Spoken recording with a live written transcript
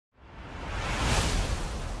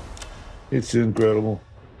It's incredible.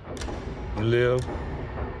 You live,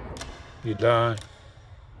 you die.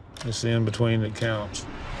 It's the in-between that counts.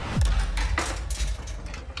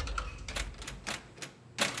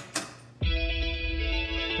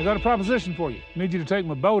 I got a proposition for you. Need you to take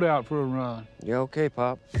my boat out for a run. Yeah, okay,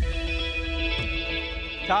 Pop.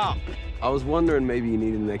 Tom, I was wondering maybe you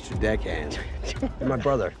needed an extra deckhand. You're my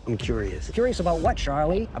brother. I'm curious. Curious about what,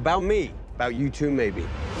 Charlie? About me. About you too, maybe.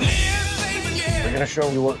 We're gonna show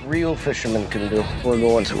you what real fishermen can do. We're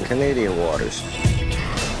going to Canadian waters.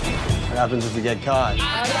 What happens if we get caught?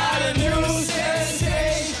 I got a new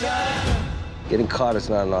sensation. Getting caught is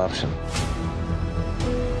not an option.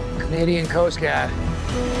 Canadian Coast Guard.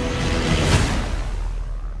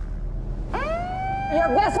 Your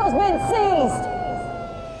vessel's been seized.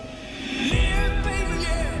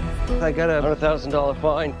 I got a $100,000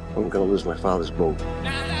 fine. I'm gonna lose my father's boat.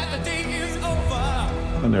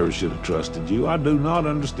 I never should have trusted you. I do not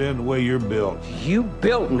understand the way you're built. You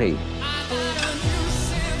built me.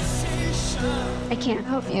 I can't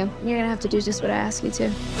help you. You're gonna have to do just what I ask you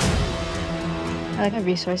to. I like our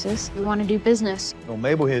resources. We want to do business. Well,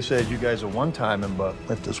 Mabel here says you guys are one-timing, but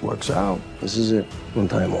if this works out... This is it. One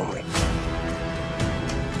time only.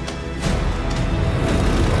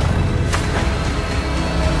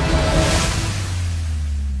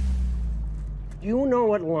 Do you know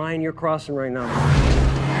what line you're crossing right now?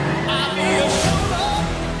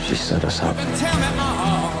 She set us up.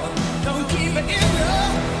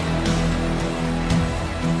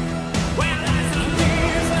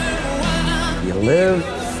 You live.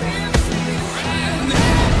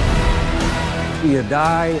 You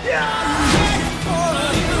die.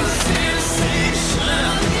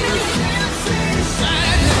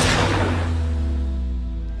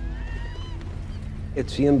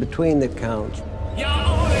 It's the in-between that counts.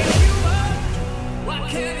 What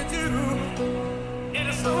can you do?